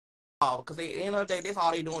Because at the end of the day, that's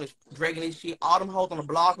all they doing is dragging this shit. All them hoes on the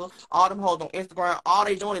blogger, all them hoes on Instagram, all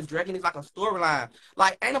they doing is dragging this like a storyline.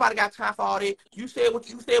 Like, ain't nobody got time for all that. You said what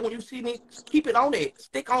you said when you see me. Keep it on it.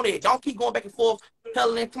 Stick on it. Don't keep going back and forth,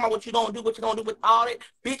 telling them tomorrow what you gonna do, what you gonna do with all that.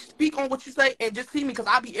 Bitch, speak on what you say and just see me because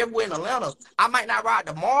I be everywhere in Atlanta. I might not ride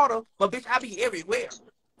the MARTA, but bitch, I be everywhere.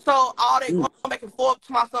 So all that going back and forth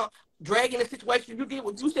to my son, dragging the situation. You did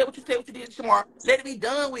what you said, what you said, what you did, Shamar. Let it be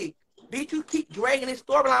done with. Bitch, you keep dragging this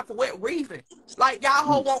storyline for what reason? Like, y'all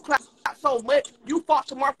whole won't clout so much. You fought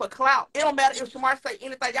Shamar for clout. It don't matter if Shamar say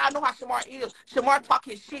anything. Y'all know how Shamar is. Shamar talk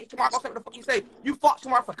his shit. Shamar gonna say what the fuck he say. You fought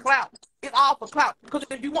Shamar for clout. It's all for clout. Because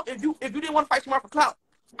if you didn't want to fight Shamar for clout,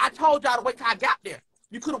 I told y'all to wait till I got there.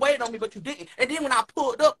 You could have waited on me, but you didn't. And then when I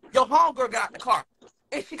pulled up, your homegirl got out the car.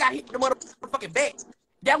 And she got hit in the motherfucking back.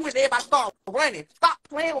 That when everybody started running. Stop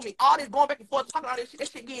playing with me. All this going back and forth, talking all this shit.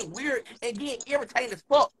 That shit getting weird and getting irritating as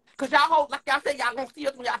fuck. Because y'all hold, like y'all said, y'all gonna see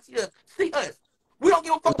us when y'all see us. We don't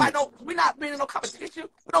give a fuck about no, we not being in no competition.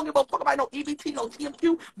 We don't give a fuck about no EBT, no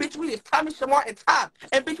TMQ. Bitch, we is Tommy, Shamar, and Tom.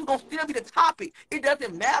 And bitch, we gonna still be the topic. It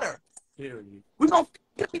doesn't matter. We gonna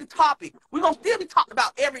still be the topic. We gonna still be talked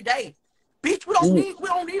about every day. Bitch, we don't need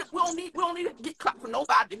to get clapped for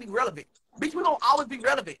nobody to be relevant. Bitch, we gonna always be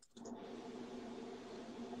relevant.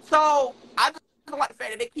 So I just don't like the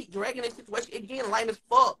fact that they keep dragging this situation again, lame as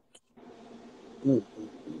fuck.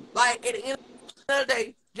 Like at the end of the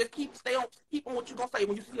day, just keep on what you gonna say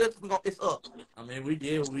when you see us. It's up. I mean, we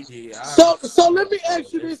did what we did. So let me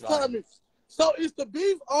ask you this, Tommy. So is the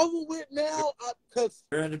beef over with now? Cause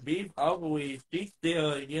the beef over with. She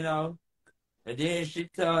still, you know, and then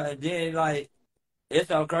and then like it's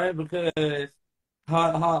so crazy because her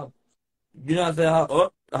you know what I'm saying,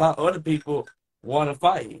 her other people want to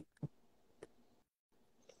fight.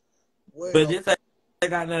 Well, but this ain't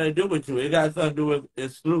got nothing to do with you. It got something to do with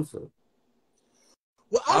Exclusive.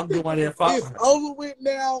 Well, I think it's over with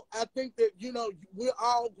now. I think that, you know, we're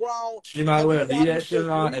all grown. She might well leave that shit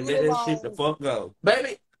on and let that shit the fuck go.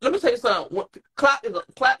 Baby, let me tell you something. Clout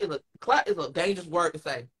is a dangerous word to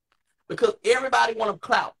say. Because everybody want to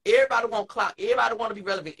clout. Everybody want clout. Everybody want to be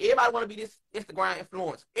relevant. Everybody want to be this Instagram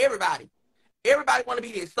influence. Everybody want to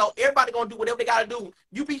be this. So everybody going to do whatever they got to do.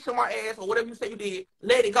 You beat somebody's ass or whatever you say you did,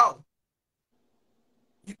 let it go.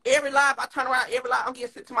 Every live I turn around, every live I'm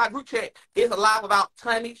getting sent to my group chat is a live about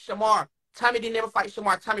Tommy, Shamar. Tommy didn't ever fight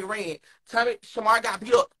Shamar. Tommy ran. Shamar got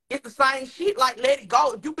beat up. It's the same shit. Like, let it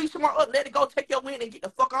go. If you beat Shamar up, let it go. Take your win and get the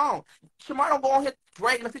fuck on. Shamar don't go on here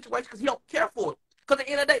dragging the situation because he don't care for it. Because at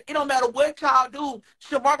the end of the day, it don't matter what y'all do.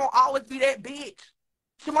 Shamar gonna always be that bitch.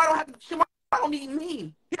 Shamar don't need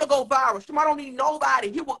me. He'll go viral. Shamar don't need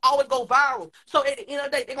nobody. He will always go viral. So at the end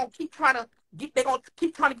of the day, they're gonna keep trying to get in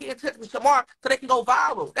touch with Shamar so they can go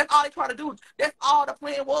viral. That's all they trying to do. That's all the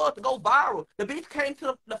plan was, to go viral. The bitch came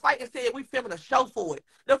to the fight and said we filming a show for it.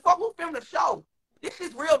 The fuck who filming a show? This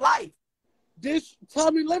is real life.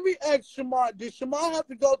 Tommy, let me ask Shamar. Did Shamar have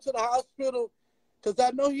to go to the hospital? Because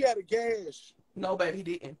I know he had a gash. No, baby, he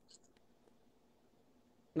didn't.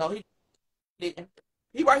 No, he didn't.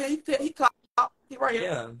 He right here. He talked. He right here.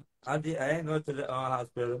 Yeah, I did. I ain't go to the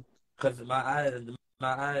hospital because my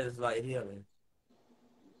eyes like healing.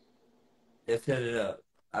 It's healing up.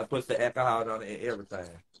 I put the alcohol on it and everything.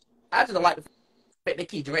 I just don't like the fact they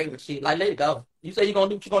keep dragging shit. Like, let it go. You say you're gonna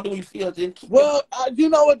do what you're gonna do when you feel it. Well, you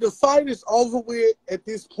know what? The fight is over with at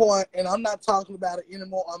this point, and I'm not talking about it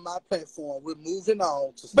anymore on my platform. We're moving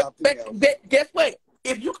on to something else. But guess what?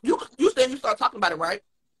 If you said you start talking about it, right?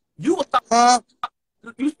 You will stop.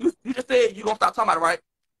 You just said you're gonna stop talking about it, right?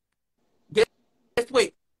 Guess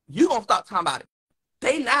what? You gonna stop talking about it.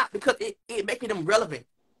 They not, because it making them relevant.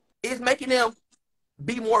 It's making them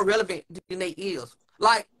be more relevant than they is.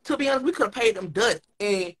 Like, to be honest, we could have paid them dust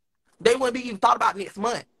and they wouldn't be even thought about next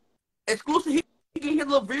month. Exclusive, he get his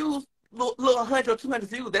little views, little 100 or 200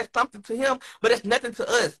 views. That's something to him, but that's nothing to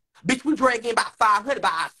us. Bitch, we drag in about 500 by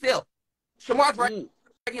ourselves. Shamar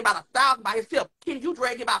dragging about 1,000 by himself. Ken, you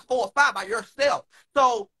dragging about 4 or 5 by yourself.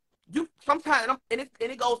 So you sometimes, and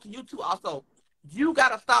it goes to you too also. You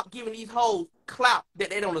gotta stop giving these hoes clout that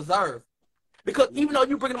they don't deserve. Because even though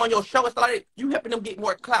you bring them on your show and stuff like that, you helping them get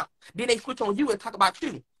more clout. Then they switch on you and talk about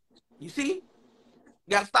you. You see? You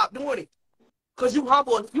gotta stop doing it. Because you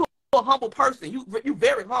humble. You a humble person. You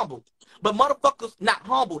very humble. But motherfuckers not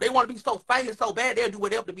humble. They want to be so famous so bad they'll do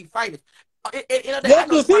whatever to be famous. Yeah,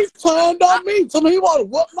 because he turned on me. So he want to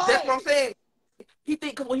whoop my ass. That's what I'm saying. He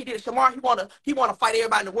think because when he did Shamar, he wanna fight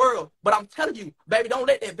everybody in the world. But I'm telling you, baby, don't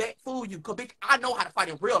let that back fool you. Because bitch, I know how to fight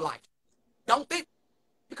in real life. Don't think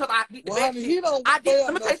because I did the back shit.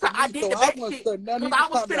 Let me tell you something. I did the back shit. Because I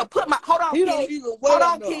was finna put my hold on,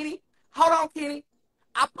 Kenny. Hold on, Kenny.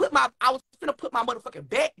 I was finna put my motherfucking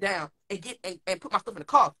bag down and put my stuff in the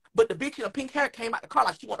car. But the bitch in the pink hair came out the car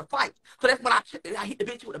like she wanted to fight. So that's when I hit the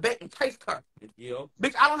bitch with the bat and chased her. Yo.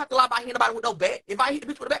 Bitch, I don't have to lie about hitting nobody with no bat. If I hit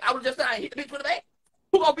the bitch with a bat, I would just say I hit the bitch with a bat.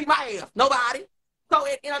 Who gonna beat my ass? Nobody. So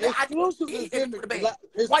Exclusive I is hit in the bitch with the a bat.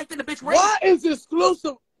 Why you think the bitch ran? Why is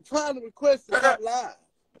Exclusive trying to request it out live?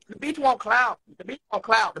 The bitch want clout. The bitch want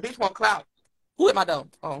clout. The bitch want clout. Who am I though?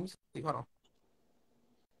 Oh, let me see. Hold on.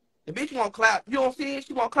 The bitch want clout. You don't see it?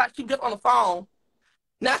 She want clout. She just on the phone.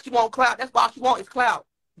 Now she want clout. That's all she want is clout.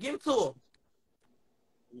 Give it to her.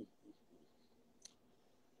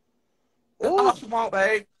 That's all she want,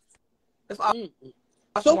 babe. That's all.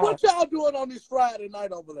 So what y'all doing on this Friday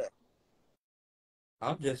night over there?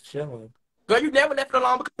 I'm just chilling. Girl, you never left it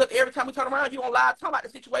alone because every time we turn around, you on live talking about the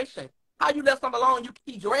situation. How you left something alone, you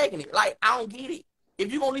keep dragging it. Like, I don't get it.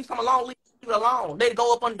 If you gonna leave something alone, leave it alone. Let it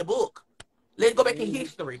go up under the book. Let it go back in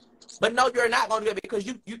history. But no, you're not gonna do it because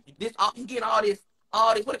you getting all this,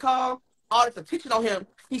 what it called? All this attention on him.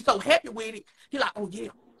 He's so happy with it. He like, oh yeah.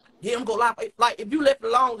 Yeah, I'm gonna lie. Like, if you left it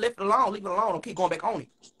alone, leave it alone. Don't keep going back on it.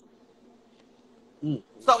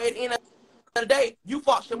 So at the end of the day, you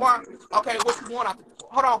fought Shamar. Okay, what you want after?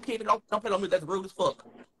 Hold on, kid. Don't play on me. That's rude as fuck.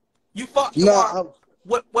 You fought Shamar.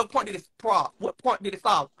 What point did it solve? What point did it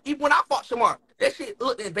solve? Even when I fought Shamar, that shit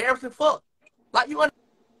looked embarrassing fuck. Like, you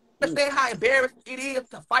understand how embarrassing it is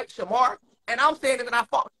to fight Shamar? And I'm saying that when I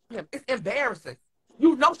fought him, it's embarrassing.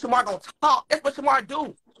 You know Shamar gonna talk. That's what Shamar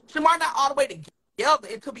do. Shamar not all the way together.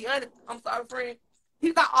 And to be honest, I'm sorry, friend,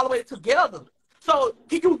 he's not all the way together. So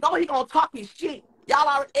you know he gonna talk his shit.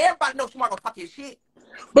 Everybody knows Shamar gonna talk his shit.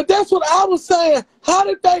 But that's what I was saying. How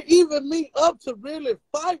did they even meet up to really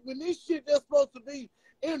fight when this shit just supposed to be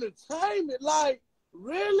entertainment? Like,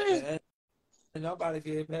 really? And nobody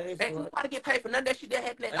get paid for it. Nobody get paid for none of that shit that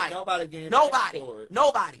happened that night. Nobody get paid for it.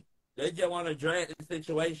 Nobody. They just want to drag the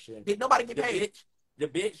situation. Did nobody get paid? The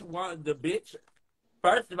bitch,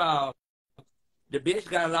 first of all, the bitch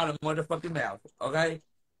got a lot of motherfucking mouth, okay?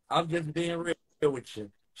 I'm just being real with you.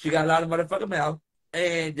 She got a lot of motherfucking mouth,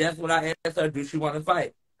 and that's what I asked her, do she want to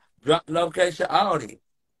fight? Drop the location, Audi.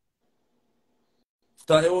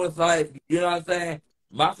 So it was like, you know what I'm saying?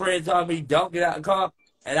 My friend told me, don't get out the car,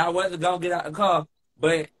 and I wasn't going to get out the car,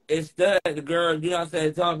 but instead, the girl, you know what I'm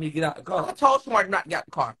saying, told me to get out the car. I told somebody not to get out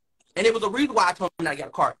the car. And it was a reason why I told him not to get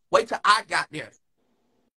out the car. Wait till I got there.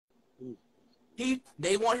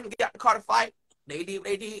 They wanted him to get out the car to fight. They did what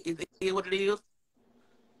they did. It is what it is.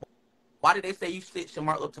 Why did they say you set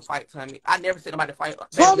Shamar up to fight, Tommy? I never said nobody to fight.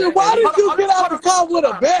 Tommy, why did you get out the car with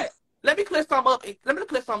a bat? Let me clear something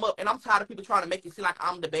up. And I'm tired of people trying to make it seem like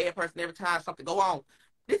I'm the bad person every time something go on.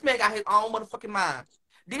 This man got his own motherfucking mind.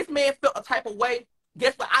 This man felt a type of way.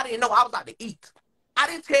 Guess what? I didn't know I was out to eat. I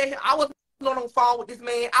didn't tell him. I wasn't on the phone with this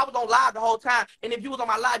man. I was on live the whole time. And if you was on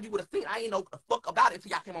my live, you would have seen I ain't know the fuck about it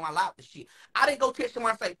until y'all came on my live with shit. I didn't go text him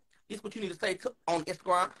and say, this is what you need to say on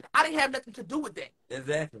Instagram. I didn't have nothing to do with that.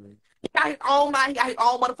 Exactly. He got his own mind. He got his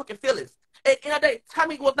own motherfucking feelings. At the end of the day,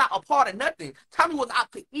 Tommy was not a part of nothing. Tommy was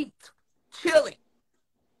out to eat, chilling,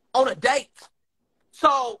 on a date.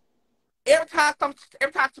 So every time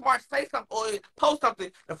somebody say something or post something,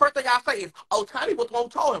 the first thing y'all say is, oh, Tommy was the one who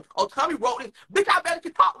told him. Oh, Tommy wrote this. Bitch, I better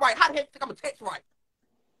can talk right. How the heck you think I'm going to text right?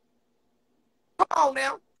 Come on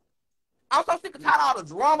now. I'm so sick and tired of all the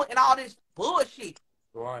drama and all this bullshit.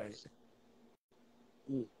 Right.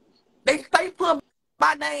 They put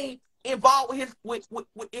my name involved with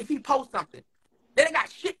if he posts something. They ain't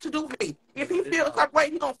got shit to do with me. If he feels a certain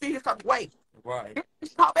way, he gonna feel a certain way. Right.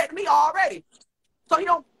 He's talk back to me already. So he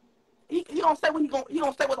don't say what he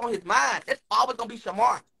don't say what's on his mind. That's always gonna be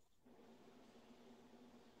Shamar.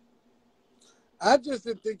 I just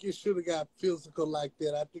didn't think it should have got physical like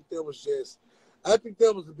that. I think that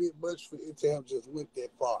was a bit much for it to have just went that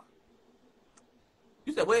far.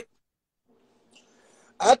 You said what?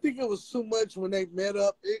 I think it was too much when they met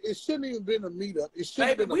up. It shouldn't even been a meetup. It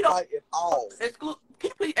shouldn't have been a fight at all. Can you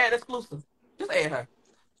please add Exclusive? Just add her.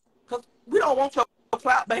 Because we don't want your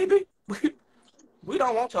clout, baby. We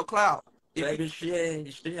don't want your clout. Baby, she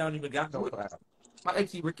don't even got no clout. My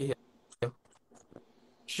auntie Ricky here.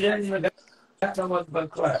 She ain't even got so much but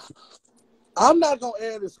clout. I'm not going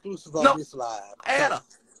to add Exclusive on this live. Add her.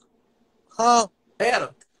 Huh? Add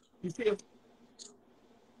her. You see her?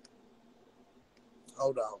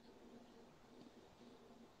 Hold on.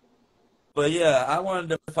 But yeah, I wanted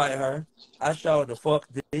to fight her. I showed the fuck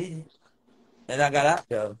did, and I got out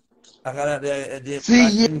there. I got out there and then I See,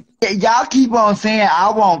 see y'all keep on saying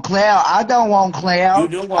I want clout. I don't want you clout.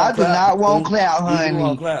 do I want do clout, not want dude. clout, You do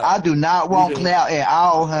want honey. clout. I do not You want do. clout at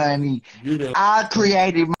all, honey. You do. I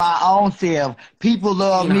created my own self. People She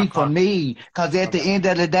love in her me for car. me. Cause at the Okay. end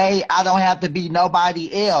of the day, I don't have to be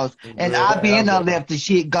nobody else. And Girl, I been whatever. done let the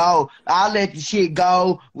shit go. I let the shit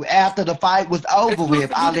go after the fight was over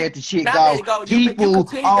with. Exclusive, I you did let the shit not let go. it go. You People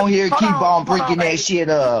continue to on here keep on hold on, bringing that baby. shit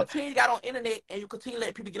You up. continue got on internet and you continue to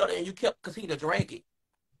let people get on there and you kept continue to drag it.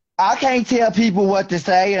 I can't tell people what to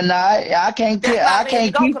say or not. I can't That's tell. not I letting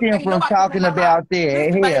it can't go keep because them ain't from nobody coming in talking my life. about that.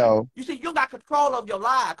 Listen, baby, Hell, you see, you got control of your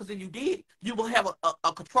life because if you did, you will have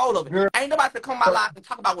a control of it. girl, Ain't nobody to come in my life and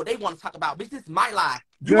talk about what they want to talk about. Bitch, this is my life.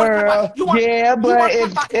 You want to talk about girl, yeah, you but want to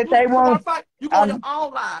talk about if they exclusive Shamar want, fight, you go on your I'm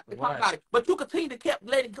own life and talk Right. about it. But you continue to keep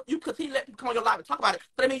letting you continue to let people come on your life and talk about it.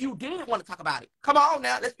 So that means you did want to talk about it. Come on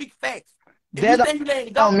now, let's speak facts. If you that say you letting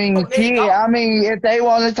it don't go, mean let it shit. go. I mean, if they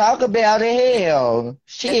want to talk about it, hell, And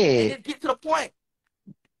shit. just get to the point.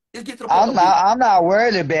 Just get to the point, OG. I'm not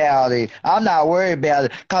worried about it. I'm not worried about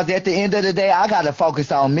it. Cause at the end of the day, I gotta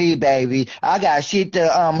focus on me, baby. I got shit to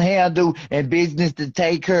handle and business to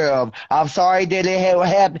take care of. I'm sorry that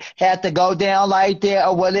it had to go down like that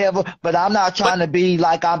or whatever, but I'm not But trying to be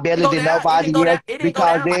like I'm it didn't better go than down. It didn't nobody go down. else It didn't go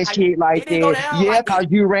because down like that how you. shit It like didn't go that. down Yeah, like that. cause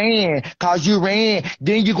you ran. Cause you ran.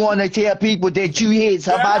 Then you going to tell people that you hit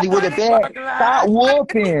Girl, I somebody with a ran this bat. fucking Stop line.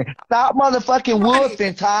 whooping. Stop motherfucking Right.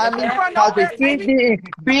 whooping, I Tommy. didn't run Cause nowhere, baby.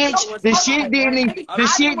 bitch, Was the Hold shit on, didn't, right. baby. I'm the I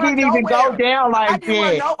shit didn't run didn't even go nowhere. down I like didn't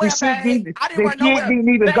run that. nowhere, babe. I didn't The run shit nowhere,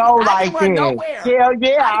 didn't even baby. go I didn't like run that. nowhere. Hell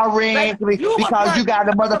yeah, I didn't, I ran baby. You was because you running. got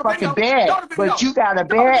a Show the motherfucking video. bat, Show the but video. you got a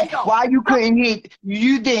Show the bat. video. Why you Show couldn't hit?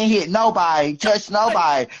 You didn't hit nobody, touch the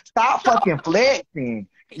nobody. Stop show fucking flexing.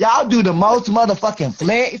 the Y'all do the most motherfucking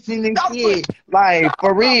flexing and show the footage. shit. Like Show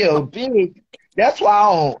for the real, bitch. That's why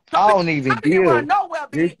show I the don't even I didn't run deal nowhere,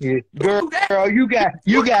 this bitch. shit. You do that. Girl, you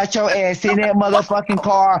You got your ass know in that what? motherfucking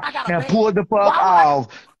car I got a and bag. pulled the fuck Why would I?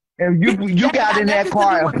 off. And Bitch, you that ain't got got in that nothing to do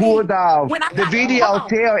car and with me. pulled off. When I The got, hold video on.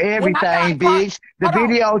 tell When I got everything, the car, bitch. The hold on.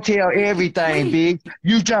 video tell Sweetie, everything, sweetie, bitch.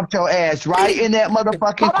 You jumped your ass right sweetie. in that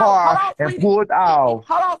motherfucking Hold car on, and sweetie. pulled off.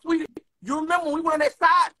 Hold on, sweetie. You remember when we went on that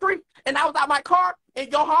side street and I was out my car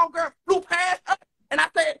and your homegirl flew past us and I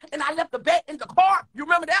said, and I left the bat in the car? You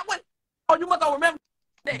remember that one? Oh, you must don't remember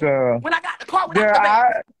that. Girl. When I got the car without Girl, the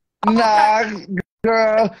bat. Okay. nah,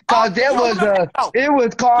 girl, cause Okay, there you don't was remember that? No. it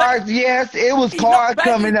was Baby, cars, yes, it was no, cars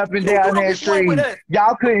coming baby, up and you down know that which one with street. us.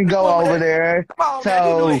 Y'all You know couldn't which go one with over us. there. Come on now,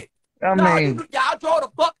 you knew So, it. I No, you mean, knew, y'all drove the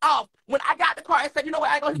fuck off. When I got the car, I said, you know what,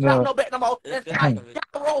 I ain't gonna hit you out no. no bet no more. Let's fight.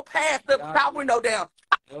 Y'all roll past the shop window down.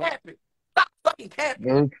 Stop capping. Stop fucking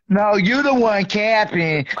capping. No, you the one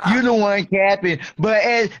capping. You the one capping. But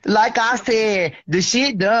like I said, the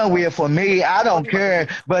shit done with for me. I don't care.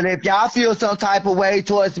 But if y'all feel some type of way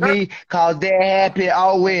towards me, cause that happened,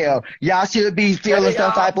 oh well. Y'all should be feeling Hey,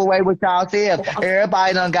 some y'all. type of way with y'allself.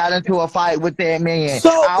 Everybody done got into a fight with that man. So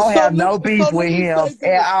I don't so have no let so beef with let me him say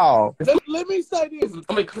at this. all. Let me say this.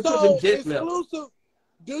 I mean, consider So just left. exclusive.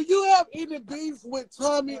 Do you have any beef with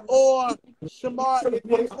Tommy or Shamar at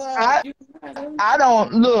this time? I I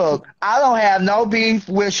don't look. I don't have no beef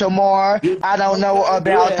with Shamar. You I don't know Okay.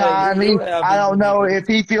 about you do Tommy. have I beef don't with me, know bitch. if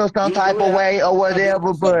he feels some You do type of way or have beef whatever.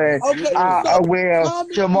 with me, So bitch. But You okay. do. So well,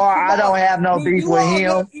 Tommy and Shamar, I Shamar, don't have no do beef you with all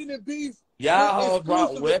have him. any beef with Y'all hoes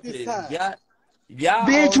brought exclusive at this weapons. time? Y'all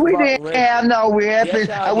Bitch, hoes we brought didn't have weapons. no Yes, weapons.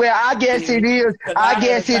 y'all Well, I guess it did. is. Cause I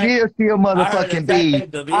guess it is still I heard a motherfucking beef.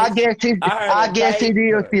 taser, I bitch. guess it. I heard I a guess it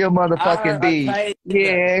is taser. still I motherfucking heard a beef. taser.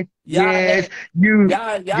 Yes, Y'all yes. had You,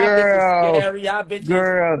 y'all bitches girl. scary. Y'all bitches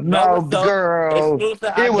Girl, know no, what's up. girl. Exclusive.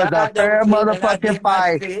 I It was got a out there fair with you and I motherfucking did my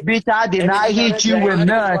fight. shit. Bitch, I did And at not the end of hit the you with day,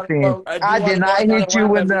 nothing. if you I want did to go not another hit you round,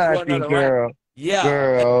 with let's just go nothing, another round. girl. Yeah.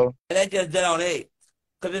 Girl. And that's just dead on it.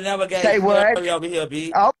 Because it never gave Say scary what? over here,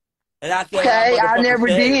 bitch. And I said what I Okay, I motherfucking never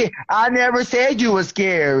said. did. I never said you were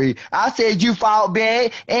scary. I said you fought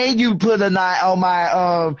back and you put a knife on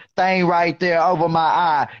my thing right there over my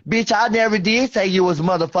eye. Bitch, I never did say you was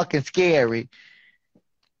motherfucking scary.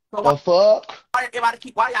 So The fuck?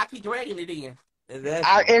 why y'all keep dragging it in?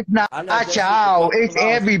 Exactly. It's not I let that shit y'all. go It's too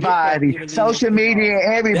long. She been kept everybody. giving me that Social too long. media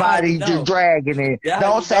and That's how you everybody just know. dragging it. That's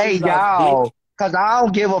how Don't you know say you lost, bitch. y'all. Cause I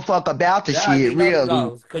don't give a fuck about the That's how shit, you know you really.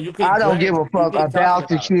 lost. Because you keep I don't give dragging a it. You fuck keep talking about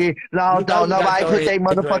the about it. shit. You Long know don't you got nobody your put head their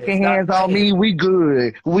dragged. motherfucking Stop hands on playing. me. We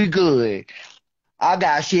good. We good. I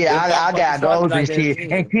got shit. Just don't I fucking got try me goals like and that shit.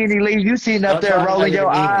 And again. Kenny Lee, you sitting up Don't there try me like rolling that your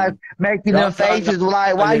eyes, again. making them Don't try me faces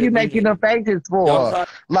like, like why that you making them again. faces Don't for? try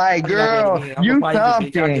Like, me like that girl, again. I'm going to you fight you,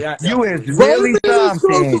 bitch. I'll something. get out there You for is you. Wait a really minute, exclusive.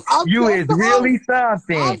 something. I'm You just is the really host.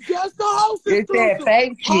 something. I'm just the host, It's that exclusive.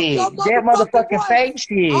 fake Talk your shit. That motherfucking motherfucking place. fake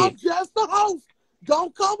shit. I'm just the host.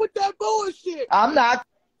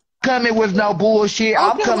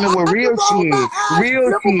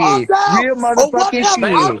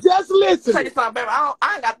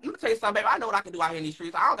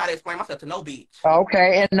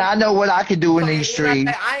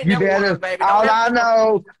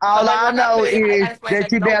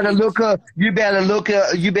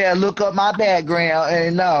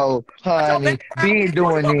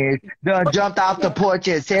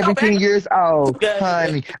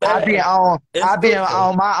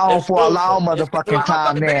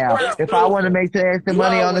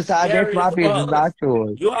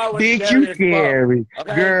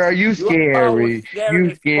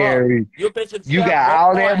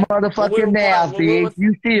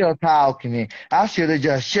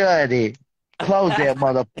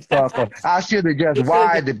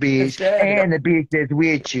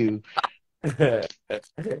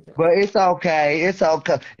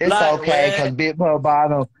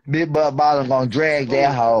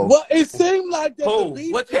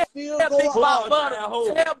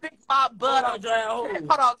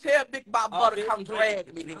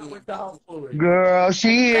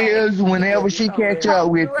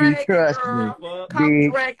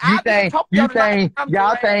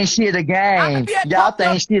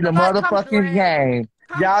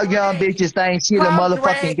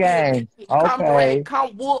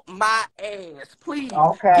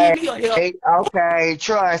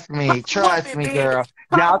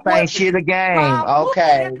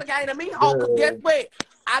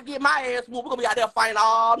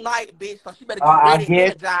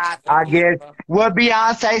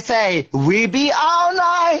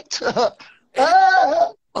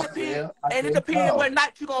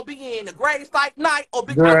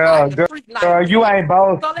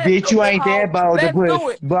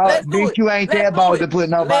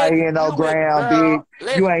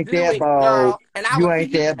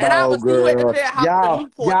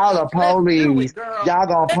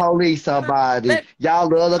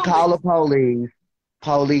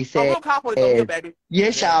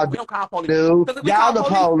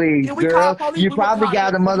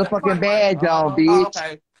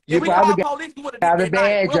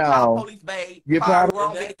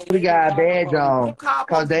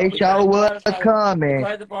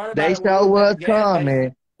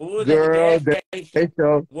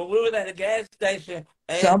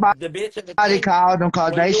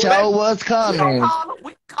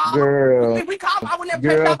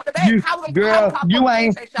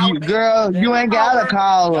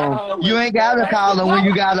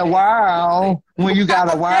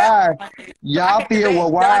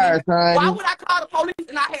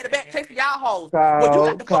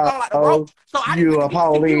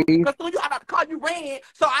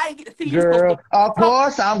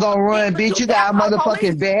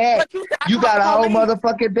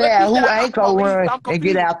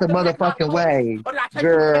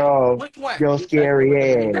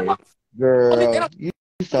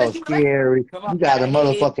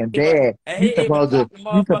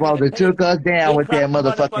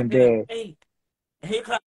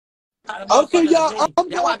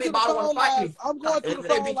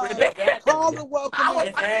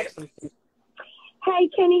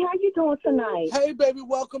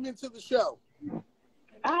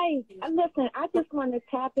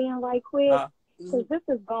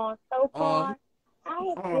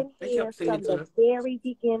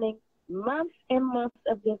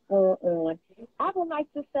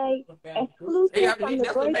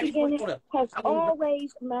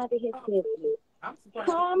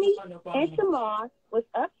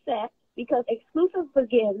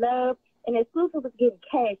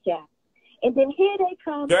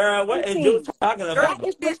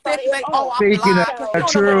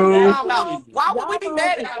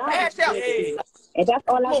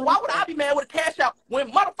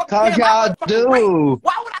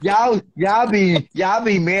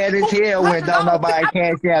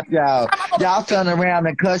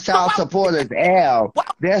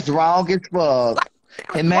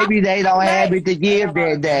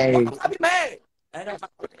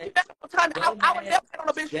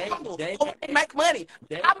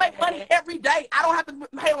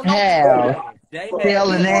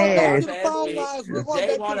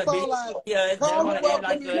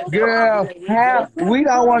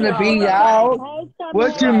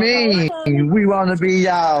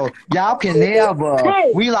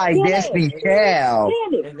 off.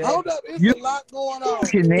 Finish. Hold up, it's You a lot going on.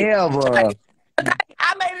 can never.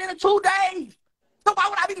 I made it in 2 days. So why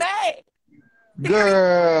would I be mad?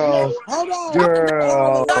 Girl. Hold on. Girl.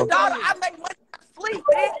 All I'm Daughter, saying. I make money sleep,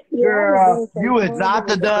 bitch. Girl, you is not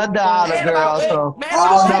the dollar, Man about girl. man, So man I about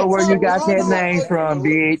don't Hold know on, that. where you Tommy. got Hold that on. name Hey, from,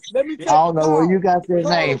 bitch. let me I take don't the know where you call. got that Caller,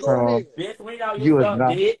 name go from. ahead. Bitch, we know you You is suck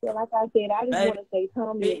not. dick. Yeah, like I said, I just Baby, want to say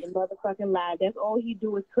Tommy is a motherfucking lie. That's all he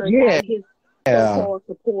do is curse Yeah. out his And so-called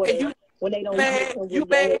you supporters when they don't hit him with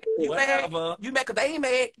no whatever. you mad because they ain't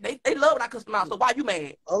mad. They love when I cuss them out. So why you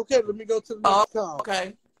mad? Okay, let me go to the next call.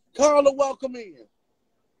 Okay. Caller, welcome in.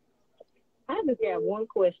 I just got one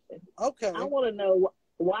question. Okay. I want to know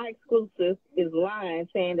why Exclusive is lying,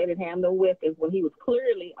 saying they didn't have no weapons when he was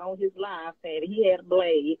clearly on his live saying that he had a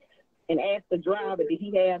blade, and asked the driver did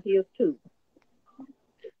he have his too.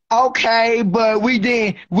 Okay, but we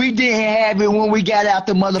didn't have it when we got out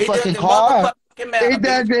the It motherfucking doesn't car. motherfucking matter, It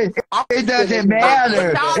bitch. doesn't. I'm, It doesn't what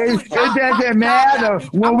matter. y'all do is It y'all talk doesn't what y'all got, matter.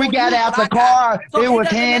 bitch. When I'm we gonna got use out what the I got. car, So it it was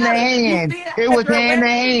doesn't hand to matter. You hand. still It had was your hand to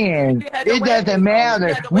weapon. You hand. still had your It weapon. doesn't You matter.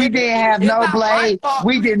 had the We weapon. didn't have It's no not my blade. fault.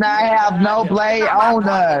 We did not have no It's blade not my on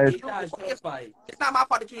fault that us. you Bitch, I should fight. it's not my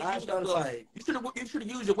fault that you I used your should stuff. fight. You should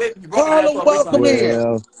have used your weapon. You broke your ass Caller, for a reason. welcome in.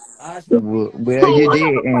 Well, I should. you I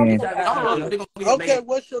have a didn't. Bitch, question I for got I'm that gonna Tommy. look. shit. They're gonna get Okay, mad.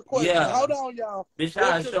 what's your question? Yeah. Hold on, y'all. Bitch,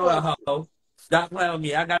 I What's your show a question? hoe. Stop playing with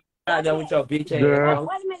me. I got out there with your bitch ass, Girl, hoe.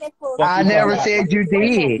 Wait a minute, for Fuck I you talking never about. said you wait a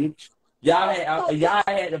minute. did. Bitch. Y'all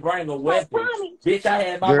had to bring a So weapon. Tommy, Bitch, I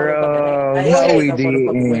had my motherfucking Girl, I Go ain't no, had we ahead. no motherfucking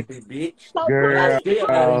didn't. weapon, bitch. so And I Tommy, Girl, still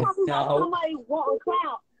how got you it talking now, about hoe. somebody wanting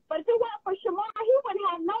clout? But if it weren't for Shamar, he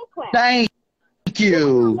wouldn't have no clout. thank He wouldn't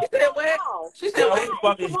have you. no She said clout at what? all. She said Girl, who what? the Shamar is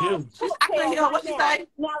fuck is Shamar's you? I couldn't coattail hear her. right What she now. say?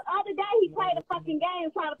 Now, the other day he played a fucking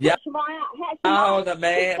game trying to Yeah, put Shamar out. Had I Shamar hold a picked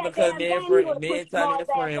man that because damn me and game, he would friend, have me put and Tony Shamar's is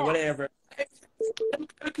ass friend, out. whatever. Let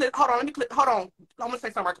me click. Hold on. I'm gonna say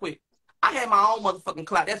something right quick. I had my own motherfucking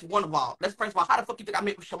clout. That's one of all. That's first of all. How the fuck you think I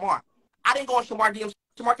met with Shamar? I didn't go on Shamar DM.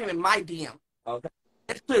 Shamar came in my DM. Okay.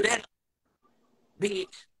 Let's clear that up, bitch.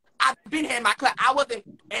 I've been had my clout. I wasn't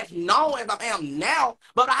as known as I am now,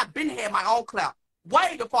 but I've been had my own clout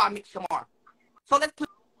way before I met Shamar. So let's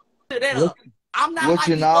clear that What up. I'm not what like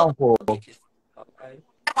you these other known for? bitches. Okay.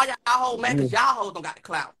 That's why y'all hold mad because y'all hoes don't got the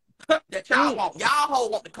clout that y'all want. Y'all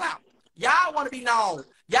hoes want the clout. Y'all want to be known.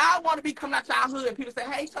 Y'all want to be coming out y'all hood and people say,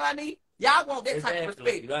 "Hey, Sonny." Y'all want that type of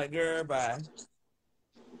Exactly. respect. Like, girl, bye.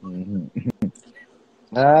 Mhm.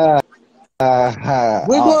 Ah,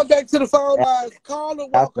 We're going back to the phone lines. Caller,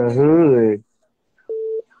 out welcome the in. hood.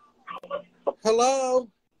 Hello?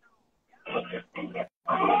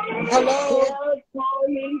 Hello?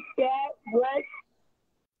 Tommy, that what?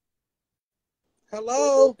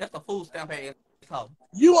 Hello? That's a food stamp ass hoe.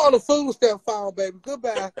 You on the food stamp phone, baby.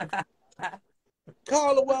 Goodbye.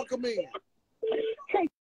 Caller, welcome in. Hey,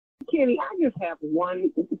 Kenny, I just have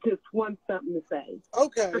one something to say. I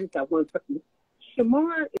Okay. just got one something.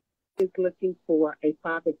 Shamar is looking for a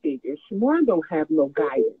father figure. Shamar don't have no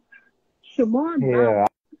guidance. Shamar mouth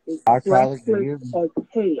Yeah, is I try to restless give. as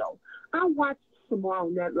hell. I watched Shamar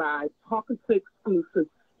on that live talking to Exclusive,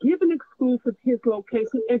 giving Exclusive his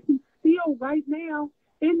location, and he's still right now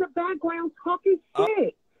in the background talking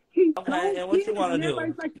shit. He Okay, don't and what get you it, want and to do?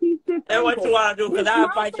 everybody's like he's And what you disabled. want to do? Because His I'll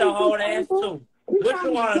mouth fight your ain't whole ass disabled. too. He What got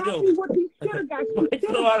you want to exactly do? what he should have got. He What should you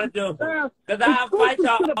have want to do? Because I'll fight Exclusive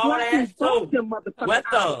your should have own blacked ass and broke too. them motherfucking What's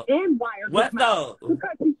eyes up? and wired his What's mouth up?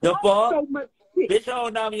 because he The talks fuck? so much shit. Bitch, you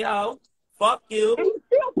don't know me, hoe. Fuck you. And he's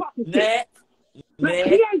still talking shit. Next. But he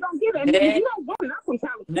Next. ain't gonna get it. And nigga, you Next. don't want it. I'm from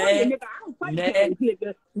California, Next. nigga. I don't play games, Next.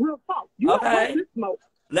 nigga. Real talk. You don't want Okay. this smoke.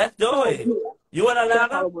 Let's do So, it. yeah. You in That's all I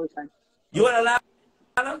Atlanta? want to say. You in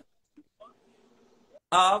Atlanta?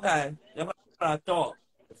 Oh, okay. That's what I thought.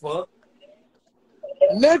 The fuck?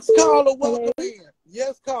 Next caller, welcome Hello? in.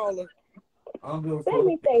 Yes, caller. I don't give a Let fuck.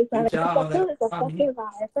 me say something. Bitch, y'all So that it's a me. fucking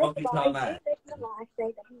lie. First Fuck of you all, talking he about. did make the lie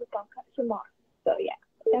saying that he was gonna cut Shamar. So yeah,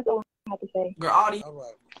 that's all I have to say. Girl, all these All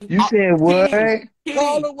right. You said what?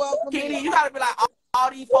 Caller, welcome Kenny, in. you gotta be like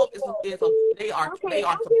all these folks they are Okay,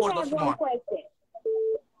 I just supporters of have one Shamar. question.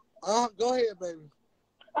 Go ahead, baby.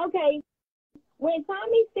 Okay, when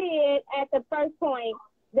Tommy said at the first point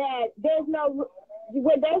that there's no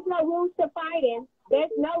rules to fighting,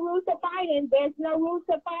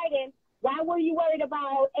 why were you worried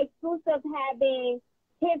about Exclusive having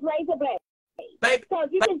his razor blade? Baby, So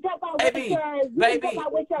if you can jump out with your blade,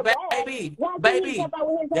 why can't you jump out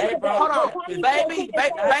with his razor blade? hold on, But Tommy still quick to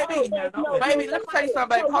say, oh, there's no baby, rules let to me tell you fighting.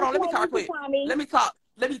 something, baby. So Hold on, which let me one talk is it, quick. Tommy? Let me talk.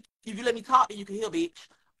 If you let me talk, then you can hear, bitch.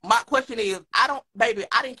 My question is, I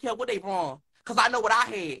didn't care what they wrong. Cause I know what I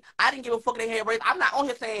had. I didn't give a fuck if they had raised. I'm not on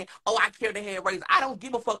here saying, oh, I care they had raised. I don't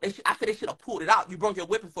give a fuck. I said they should have pulled it out. You brought your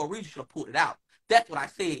weapon for a reason. You should have pulled it out. That's what I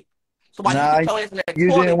said. So while you Nah, sit your ass in that you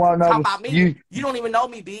didn't toilet want talking no. about me, you don't even know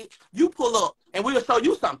me, bitch. You pull up and we'll show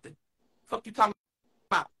you something. Fuck you talking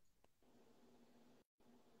about.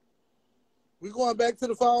 We're going back to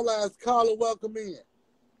the phone lines. Caller, welcome in.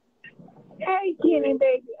 Hey, Kenny,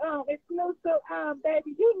 baby. Exclusive,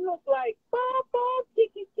 baby, you look like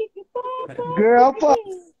Girl,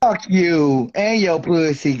 fuck you and your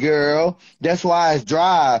pussy, girl. That's why it's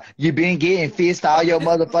dry. You been getting fist all your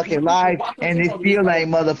motherfucking life, and it still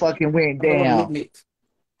ain't motherfucking went down.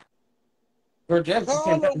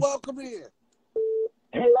 Caller, welcome in.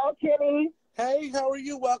 Hello, Kenny. Hey, how are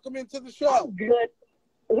you? Welcome into the show. I'm good.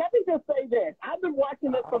 Let me just say this. I've been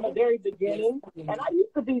watching this from the very beginning, and I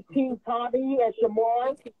used to be Team Tommy and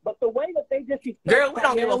Shamar, but the way that they just... Girl, we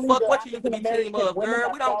don't give a fuck what you used to be team of, girl.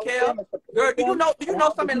 We don't care. Girl, do you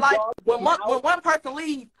know something like when one person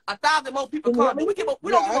leaves, 1,000 more people come? We don't give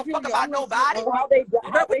a fuck about nobody. How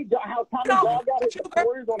Tommy Dog got his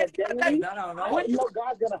supporters on a daily. I know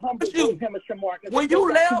God's going to humble him and Shamar. When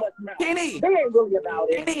you left, Kenny. They ain't really about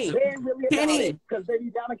it. They ain't really about it. Because they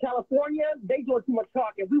down in California, they doing too much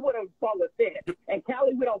talking. We wouldn't follow that. And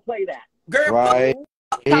Cali, we don't play that. Girl, right.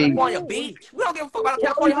 California beach. We don't give a fuck about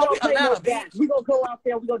California. We Atlanta beach. We gonna go out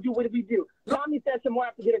there. We gonna do what we do. Tommy said Shamar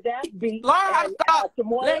have to get a gas beach. Learn how to stop.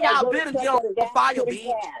 Let y'all business get on fire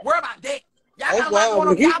beach. Worry about that. Y'all got a lot going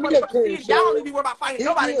on. Y'all motherfucking city. Y'all don't need to be worried about fighting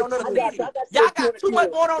nobody in no other city. Y'all got too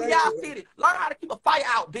much going on in y'all city. Learn how to keep a fire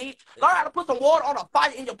out, bitch. Learn how to put some water on a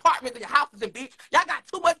fire in your apartments and your houses and bitch. Y'all got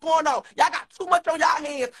too much going on. Y'all got too much on y'all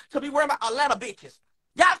hands to be worried about Atlanta bitches.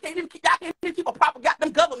 Y'all can't even keep a proper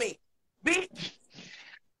goddamn government, bitch.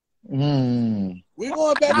 We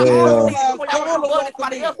going back Well.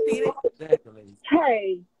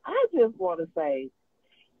 Hey, I just want to say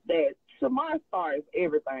that Shamar starts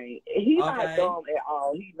everything. He's not dumb at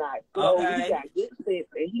all. He's not slow. He got good sense,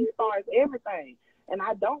 and he starts everything. And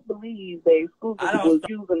I don't believe that Exclusive was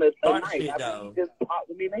using a knife. I believe he just popped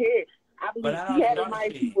him in the head. I believe if he had a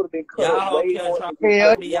knife, he would have been cut way more.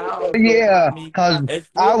 Yeah, because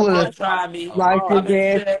I would have tried me. like to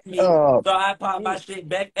get So I pop my shit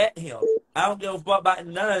back at him. I don't give a fuck about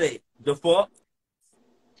none of that. The fuck?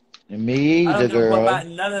 Me I either, don't give a fuck girl. about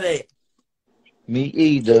none of that. Me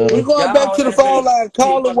either. We're going back to the phone line.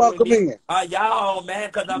 Caller, welcome in. Y'all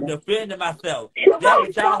mad because I'm defending myself. That's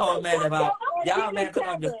what y'all mad about. Y'all mad because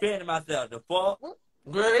I'm defending myself. The fuck?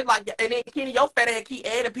 Girl, it's like, and then Kenny, your fat ass keep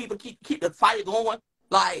adding people, keep the fight going.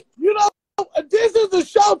 Like, you know, this is the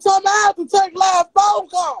show time I have to take live phone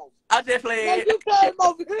calls. I just played. Like you came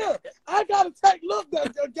over here. I gotta take look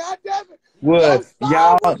at you, goddamn it. What?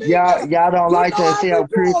 Y'all don't like to self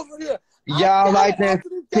y'all like to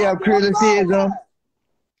self criticism.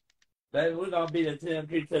 Baby, we're gonna be the 10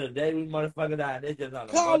 people to the day we motherfucker die. They just on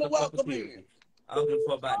the Caller, motherfucking welcome period. in. I don't give a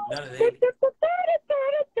fuck about none of that.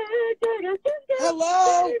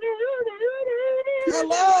 Hello?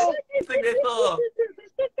 Hello? Sing that song.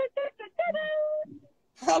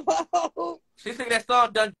 Hello? She sing that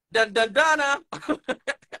song, dun dun dun dun.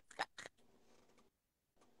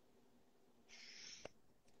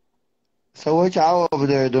 So what y'all over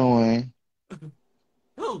there doing?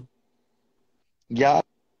 Who? Y'all,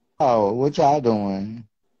 what y'all doing?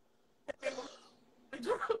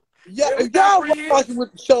 Yeah, if y'all watching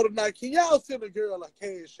with the show tonight, can y'all send a girl a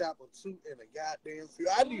cash shop or two and a goddamn food?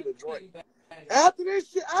 I need a drink. After this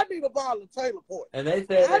shit, I need a bottle of Taylor Port. And they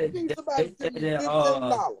said I need somebody to send me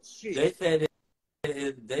 $15. Shit. They said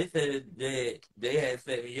that they had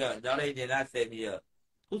set me up. No, they did not set me up.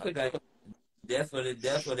 Okay. That's what they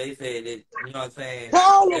said. That, you know what I'm saying?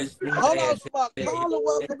 Hold on, Shamar. Caller,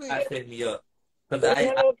 welcome in. I set me up because I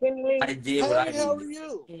did what I did. How are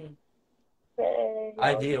you?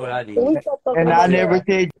 I did what I did. And I never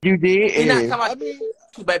said you did. You're not talking about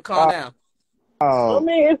baby, calm down. I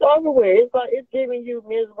mean, it's over with. It's like it's giving you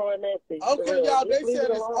miserable and nasty. Okay, y'all, they said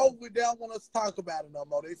it's over with. They don't want us to talk about it no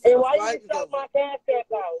more. They said, and why you stop my cash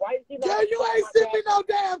app out? Why you not? Girl, you ain't sent me no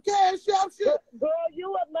damn cash app shit. Girl,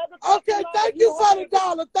 you another. Okay, thank you for the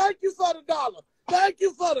dollar. Thank you for the dollar. Thank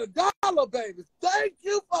you for the dollar, baby. Thank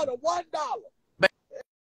you for the $1.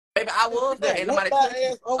 Baby, I was there. Ain't nobody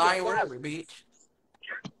I ain't worried, bitch.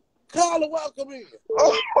 Caller, welcome in.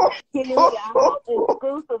 Kenny, I hope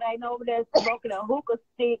Exclusive ain't over there smoking a hookah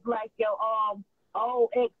stick like your old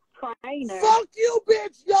ex-trainer. Fuck you,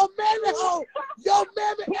 bitch. Your mammy home. Your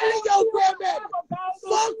mammy and your grandmammy.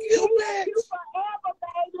 Fuck you, bitch.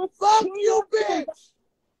 Fuck you,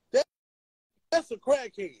 bitch. That's a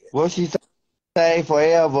crackhead. What she say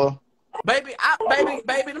forever? Baby, let me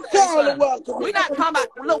Caller, welcome in. we not talking about,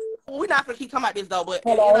 look, we're not gonna keep talking about this though, but at the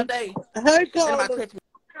end of the day, hey, caller.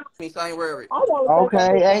 So I ain't worried.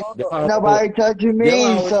 Okay, ain't nobody touching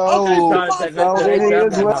me, so it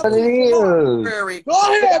is what it is. Go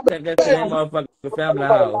ahead, Take that to that motherfucking family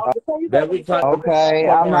house. That we talk. Okay,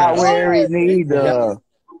 I'm not worried neither.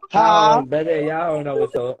 Huh? Baby, y'all don't know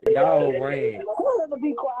what's up. Y'all ran.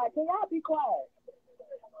 Be quiet. Can y'all be quiet?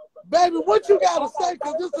 Baby, what you gotta say?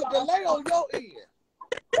 Cause there's a delay on your end.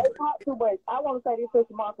 They talk too much. I want to say this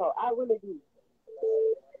to Marco. I really do.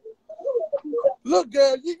 Look,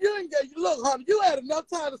 girl, you ain't got. Look, honey, you had enough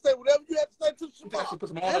time to say whatever you had to say to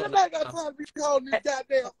Shamar. Ain't nobody got time to be calling this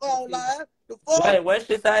goddamn phone line. The fuck? Wait, what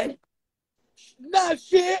she say? Not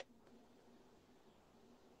shit.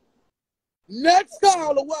 Next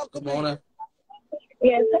caller, welcome in.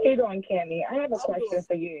 Yes, how you doing, Kenny? I have a question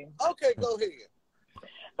for you. Okay, go ahead.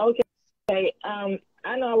 Okay.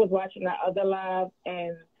 I know I was watching that other live,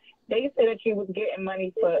 and they said that you was getting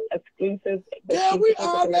money for exclusive. Yeah, we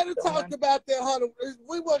already talked about that, honey.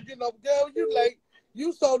 We wasn't getting no girl. You late.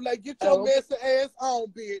 You so late. Get your messy ass on,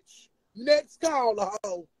 bitch. Next caller,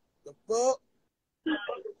 hoe. The fuck?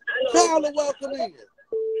 Caller, welcome in.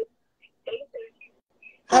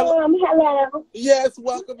 Hello. Yes,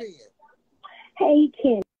 welcome in. Hey,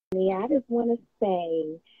 Kenny. I just want to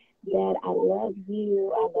say that I love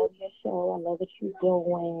you. I love your show. I love what you're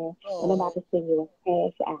doing. Oh. And I'm about to send you a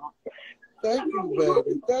cash out. Thank you,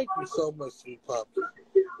 baby. Thank you so much, sweet puppy.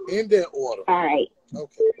 In that order. All right.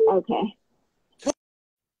 Okay.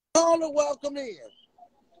 Caller, welcome in.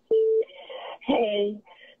 Hey.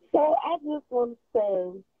 So I just want to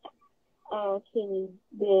say, Kenny,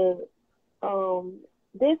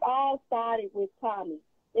 this all started with Tommy.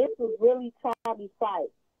 This was really Tommy's fight.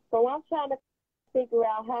 So I'm trying to figure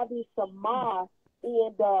out how did Shamar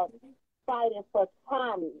end up fighting for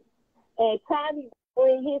Tommy. And Tommy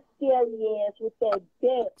bring his scary ass with that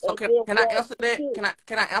bet. So can I answer that?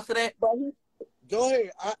 Can I answer that? But go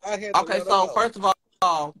ahead. I had okay, so first of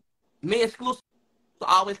all, me and Exclusive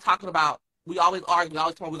always talking about, we always argue, we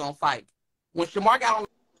always talking we're gonna fight. When Shamar got on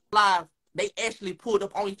live, they actually pulled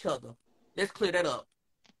up on each other. Let's clear that up.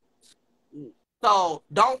 So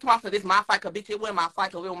don't talk to this my fight, cause bitch, it wasn't my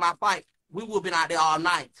fight, cause it was my fight. We would have been out there all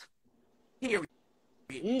night. Period.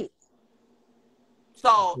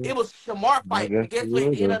 So it was Shamar's fight. And guess what?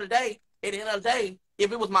 At the end of the day,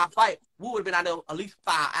 if it was my fight, we would have been out there at least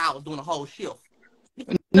 5 hours doing the whole shift.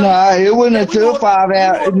 Nah, it wouldn't have took 5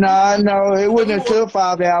 hours. No, it wouldn't have took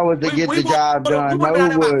 5 hours to get the job done. No,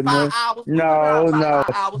 it wouldn't. No.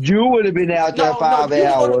 You would have been out there 5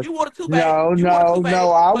 hours. You would have too, babe.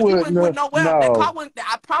 No, I wouldn't have. No.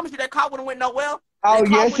 I promise you that car wouldn't went nowhere. Oh,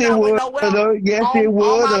 yes, it would. Yes, it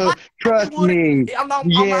would. Trust me.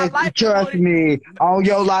 Yes, trust me. On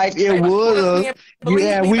your life, it would have.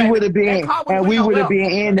 Yeah, we would have been, and we would have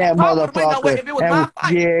been in that motherfucker. Yes,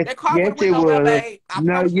 it would have.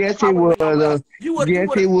 No, yes, it would have. Yes,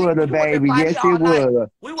 it would have, baby. Yes, it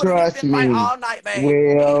would have. Trust me. Well,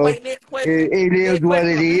 it is what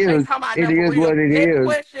it is. It is what it is.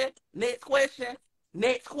 Next question.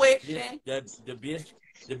 The bitch.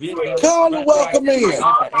 Caller, welcome in.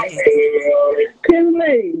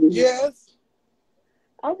 Kenny. Yes.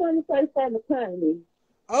 I want to say something to Tommy.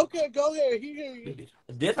 Okay, go ahead. He hear you.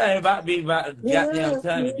 This ain't about me about goddamn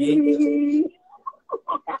Tommy, bitch.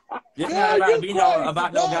 This ain't about me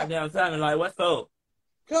about no goddamn Tommy. Like, what's up?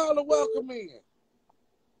 Caller, welcome in.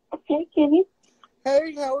 Okay, Kenny.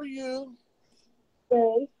 Hey, how are you?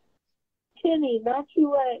 Hey. Kenny, not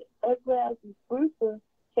you at Bruce's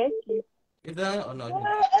Texas. Is that or no?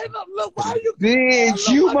 Look, why you? Bitch,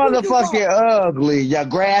 you motherfucking ugly, you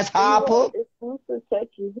grasshopper. He said,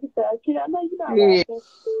 I know you're not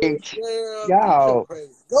bitch. Y'all.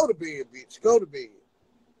 Go to bed, bitch. Go to bed.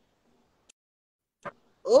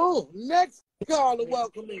 Oh, next caller,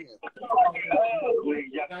 welcome in.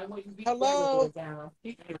 Hello.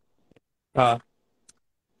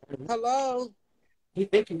 Hello. He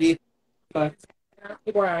think he did. He's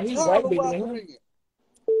caller, welcome in.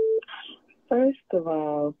 First of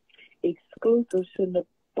all, Exclusive shouldn't have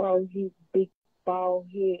brought his big bald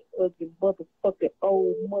head, ugly motherfucking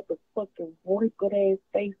old motherfucking wrinkled ass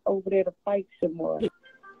face over there to fight Shamar.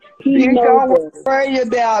 Bitch, don't worry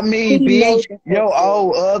about me, bitch. Yo,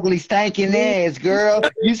 old, ugly, stinking ass, girl.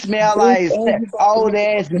 You smell like old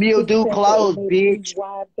ass mildew clothes, bitch.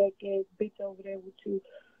 Wide back ass bitch over there with you.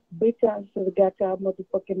 Bitch, I should have got y'all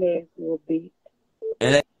motherfucking ass, little bitch.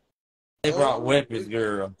 And they brought weapons,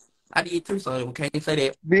 girl. I did too, so we can't say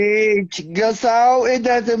that. Bitch, so it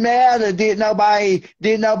doesn't matter. Did nobody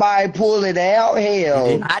pull it out?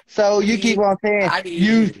 Hell. So you keep on saying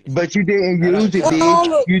but you didn't use it,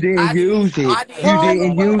 bitch. You didn't use it. You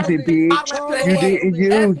didn't use it, bitch. You didn't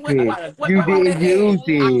use it. You didn't use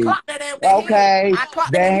it. Okay.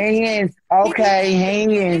 The hands. Okay,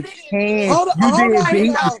 hands.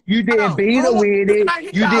 You didn't beat her with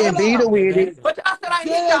it. You didn't beat her with it. still ain't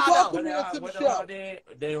hit Jay, y'all welcome though. into the What the show. hell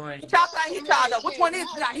they ran? Y'all ain't hit y'all though. Which one is it?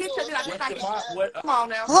 I hit you, did I hit you? Come on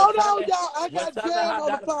now. Hold on, y'all. I got Jay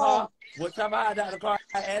on the phone. What time I got the car?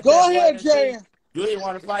 I asked Go that boy ahead, to Jay. see, do he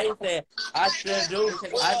want to fight? He said, I sure do.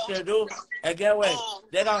 I sure do. And get what?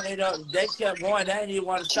 They don't end up, they kept going. They didn't even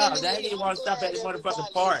want to stop. They didn't even want to stop at the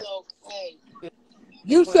motherfucking park.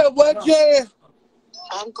 You said what, Jay?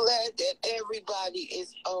 I'm glad that everybody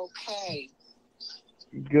is okay.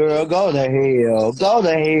 Girl, go to hell. Go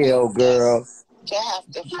to hell, girl. To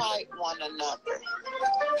have to fight one another.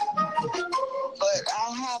 But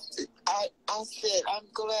I said, I'm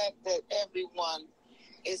glad that everyone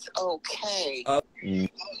is okay.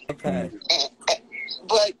 Okay.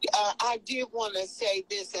 But I did want to say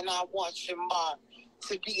this, and I want Shamar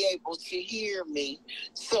to be able to hear me.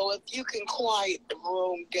 So if you can quiet the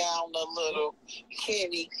room down a little,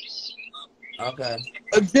 Kenny. Okay.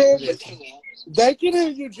 Jay, they can hear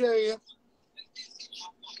you, Jay.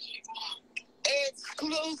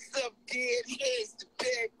 Exclusive did his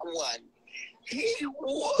big one. He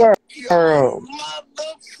whooped your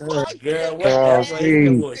motherfucking Girl, what? Girl, That's what he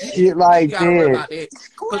said. please. Shit like You gotta worry that. about that.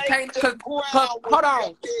 Cause, hold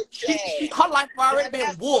on. Her life already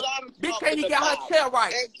been whooped. Bitch can't even get her chair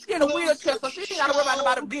right. She in a wheelchair, so she ain't gotta worry about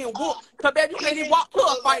nobody being whooped. Cause baby, you can't even walk to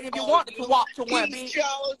a fight if you wanted to walk to one, bitch.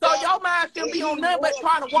 So your mind shouldn't be on nothing but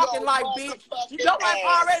trying to walk in life, bitch. Your life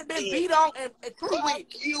already been beat on and through with.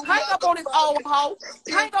 Hang up on this old hoe.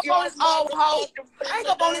 Hang up on this old hoe. Hang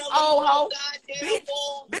up on this old hoe.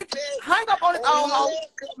 Bitch, hang up on this old hoe.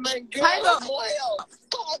 Hang up.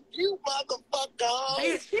 Fuck you, motherfucker.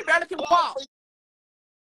 Bitch, she barely can walk.